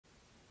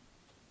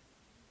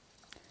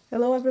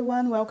Hello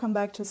everyone, welcome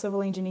back to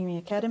Civil Engineering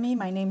Academy.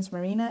 My name is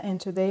Marina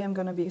and today I'm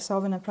going to be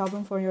solving a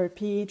problem for your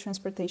PE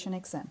transportation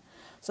exam.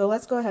 So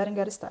let's go ahead and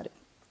get started.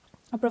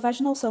 A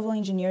professional civil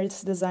engineer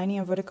is designing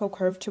a vertical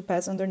curve to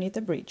pass underneath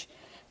the bridge.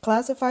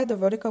 Classify the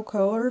vertical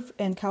curve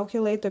and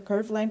calculate the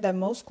curve length that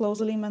most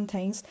closely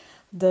maintains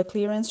the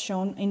clearance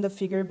shown in the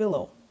figure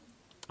below.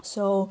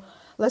 So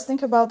let's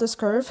think about this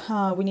curve.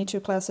 We need to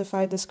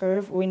classify this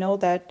curve. We know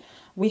that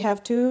we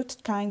have two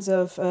kinds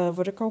of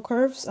vertical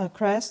curves,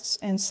 crests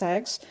and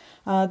sags.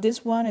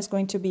 This one is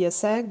going to be a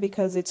sag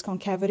because its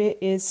concavity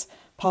is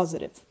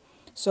positive.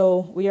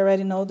 So we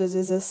already know this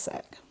is a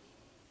sag.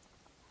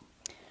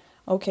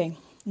 Okay,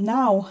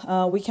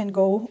 now we can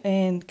go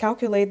and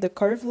calculate the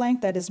curve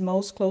length that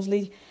most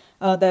closely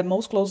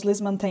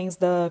maintains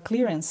the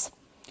clearance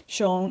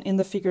shown in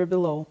the figure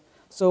below.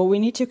 So we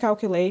need to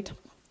calculate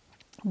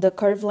the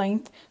curve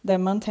length that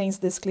maintains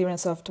this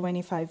clearance of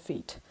 25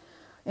 feet.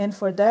 And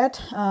for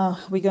that,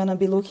 we're going to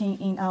be looking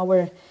in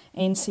our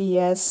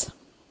NCEES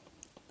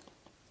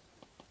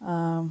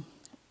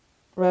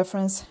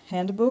reference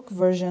handbook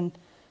version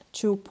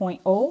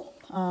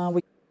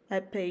 2.0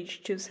 at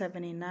page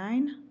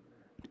 279.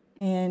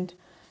 And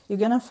you're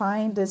going to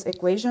find this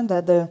equation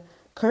that the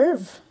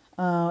curve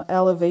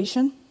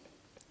elevation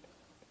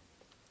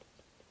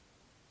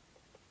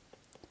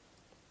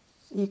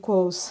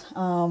equals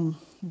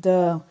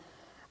the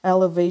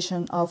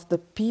elevation of the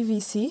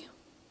PVC,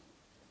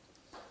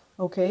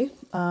 okay,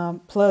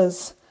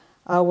 plus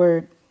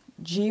our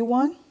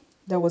G1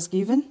 that was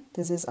given.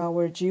 This is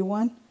our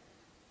G1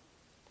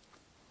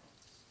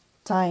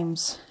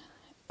 times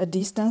a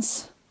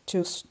distance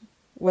to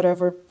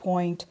whatever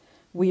point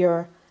we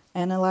are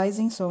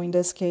analyzing. So in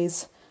this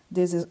case,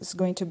 this is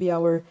going to be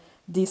our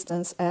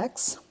distance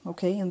x,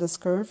 okay, in this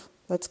curve.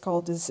 Let's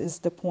call this is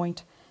the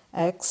point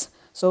x.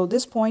 So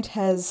this point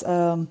has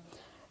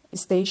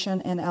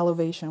station and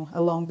elevation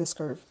along this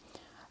curve.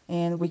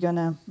 And we're going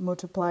to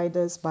multiply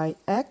this by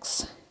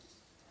x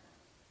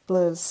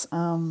plus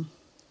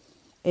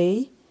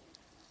a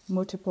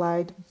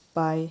multiplied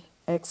by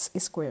x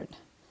squared.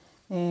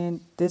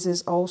 And this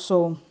is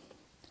also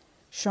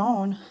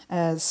shown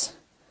as,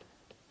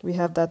 we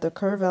have that the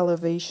curve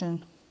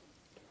elevation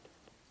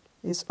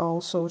is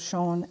also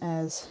shown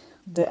as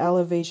the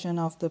elevation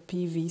of the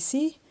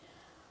PVC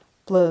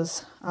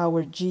plus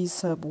our G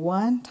sub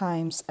 1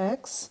 times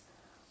x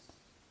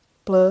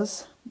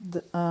plus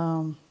the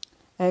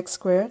x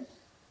squared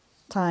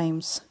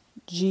times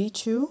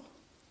G2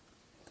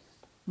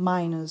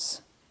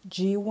 minus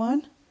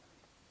G1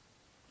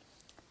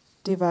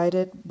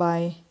 divided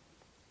by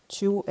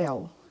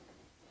 2L.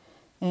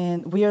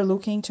 And we are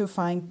looking to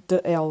find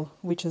the L,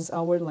 which is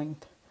our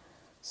length.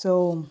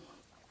 So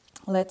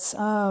let's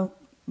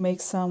make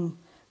some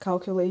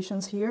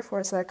calculations here for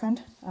a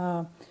second.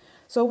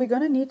 So we're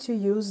going to need to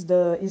use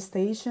the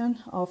station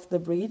of the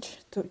bridge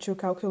to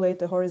calculate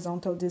the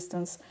horizontal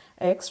distance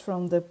x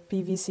from the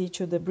PVC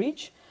to the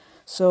bridge.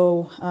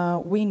 So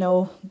we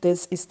know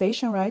this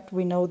station, right?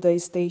 We know the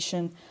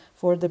station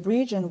for the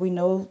bridge and we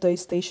know the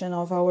station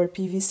of our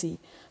PVC.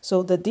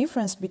 So the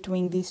difference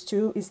between these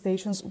two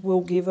stations will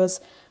give us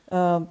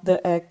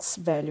the x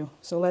value.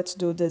 So let's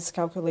do this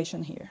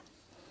calculation here.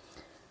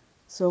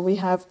 So we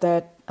have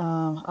that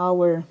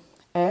our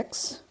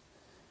x,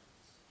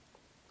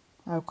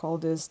 I'll call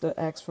this the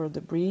x for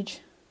the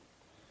bridge,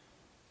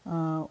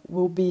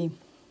 will be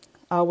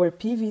our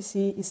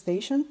PVC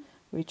station,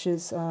 which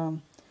is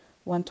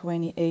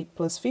 128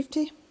 plus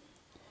 50,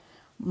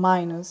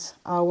 minus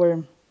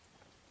our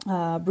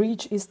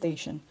bridge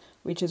station,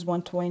 which is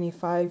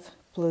 125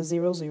 plus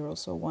 00,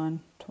 so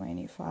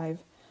 125,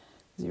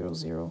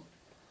 00.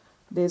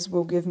 This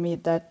will give me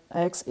that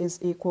x is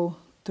equal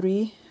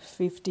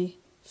 350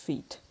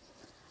 feet.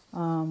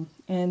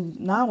 And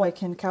now I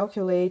can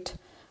calculate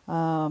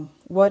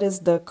what is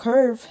the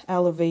curve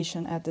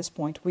elevation at this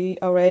point. We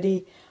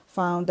already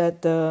found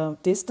that the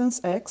distance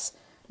x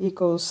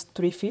equals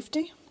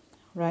 350,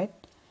 right?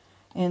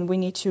 And we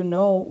need to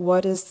know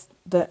what is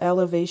the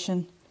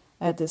elevation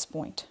at this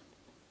point.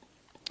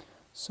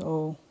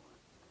 So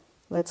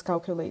let's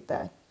calculate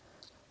that.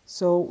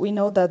 So we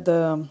know that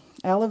the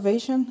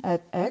elevation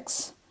at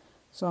x,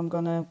 so I'm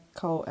going to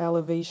call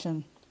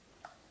elevation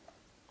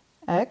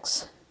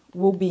x,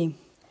 will be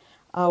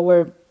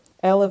our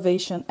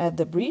elevation at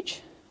the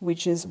bridge,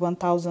 which is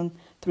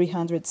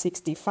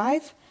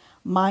 1,365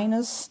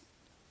 minus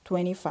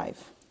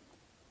 25.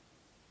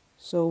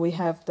 So we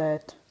have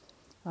that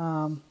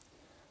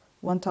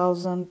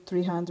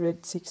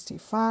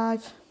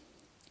 1,365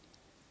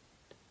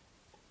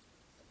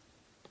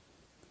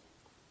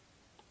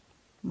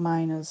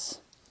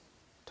 minus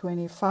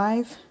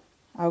 25.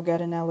 I'll get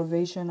an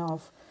elevation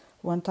of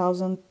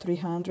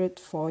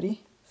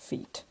 1,340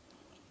 feet.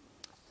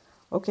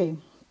 Okay.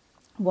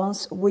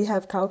 Once we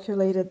have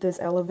calculated this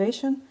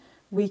elevation,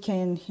 we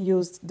can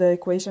use the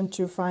equation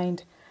to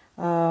find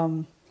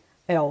L,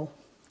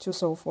 to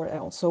solve for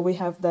L. So we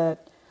have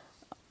that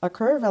a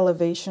curve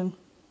elevation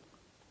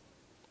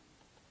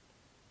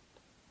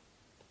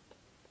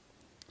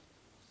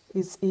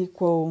is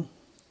equal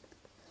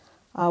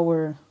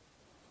our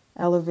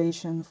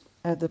elevation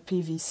at the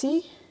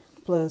PVC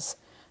plus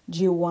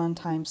G1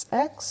 times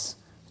X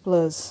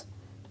plus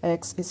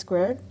X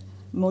squared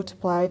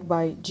multiplied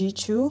by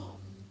G2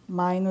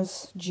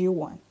 minus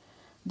G1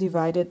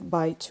 divided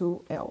by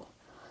 2L.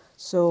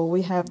 So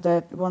we have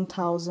that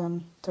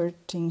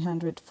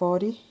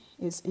 1,1340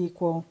 is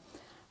equal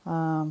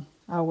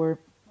our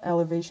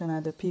elevation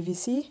at the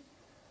PVC,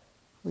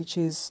 which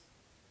is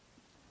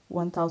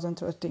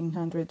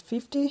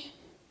 1,1350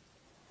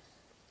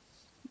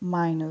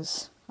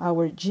 minus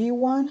our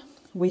G1.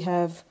 We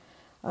have,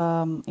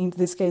 in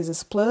this case,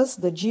 is plus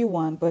the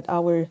G1, but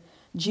our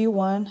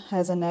G1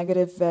 has a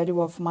negative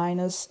value of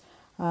minus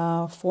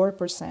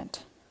 4%.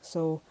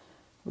 So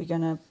we're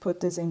going to put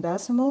this in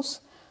decimals.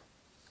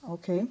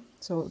 Okay,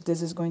 so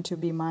this is going to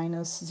be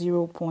minus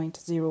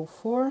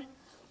 0.04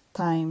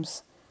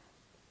 times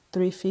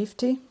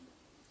 350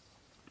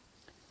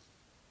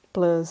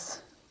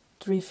 plus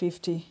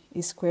 350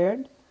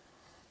 squared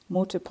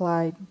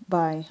multiplied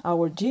by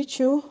our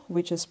G2,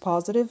 which is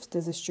positive,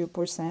 this is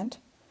 2%,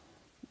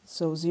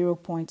 so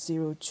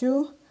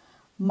 0.02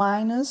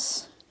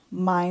 minus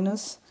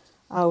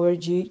our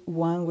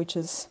G1, which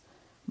is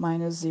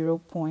minus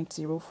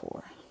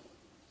 0.04.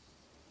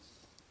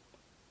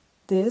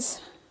 This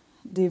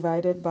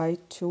divided by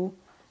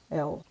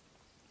 2L.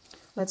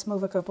 Let's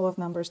move a couple of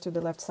numbers to the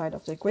left side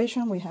of the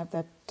equation. We have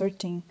that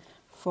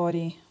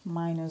 1340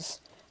 minus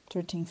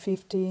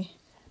 1350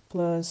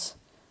 plus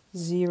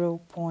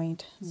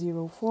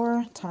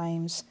 0.04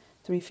 times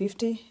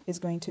 350 is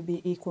going to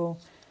be equal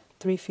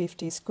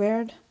 350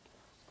 squared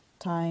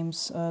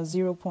times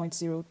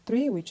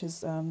 0.03, which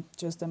is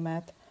just the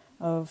math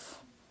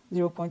of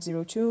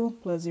 0.02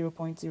 plus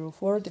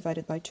 0.04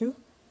 divided by 2.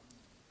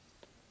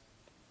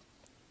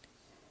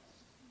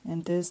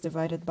 And this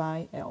divided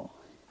by L.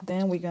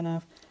 Then we're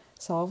gonna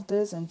solve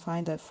this and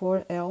find that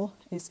 4L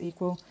is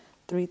equal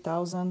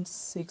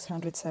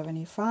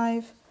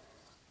 3,675.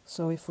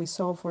 So if we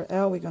solve for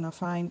L, we're gonna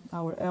find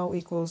our L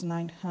equals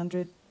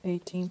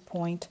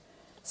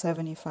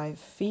 918.75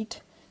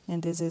 feet,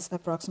 and this is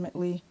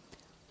approximately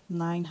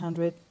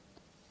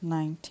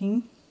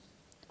 919.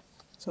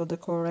 So the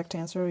correct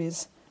answer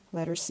is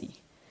letter C.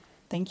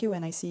 Thank you,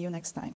 and I see you next time.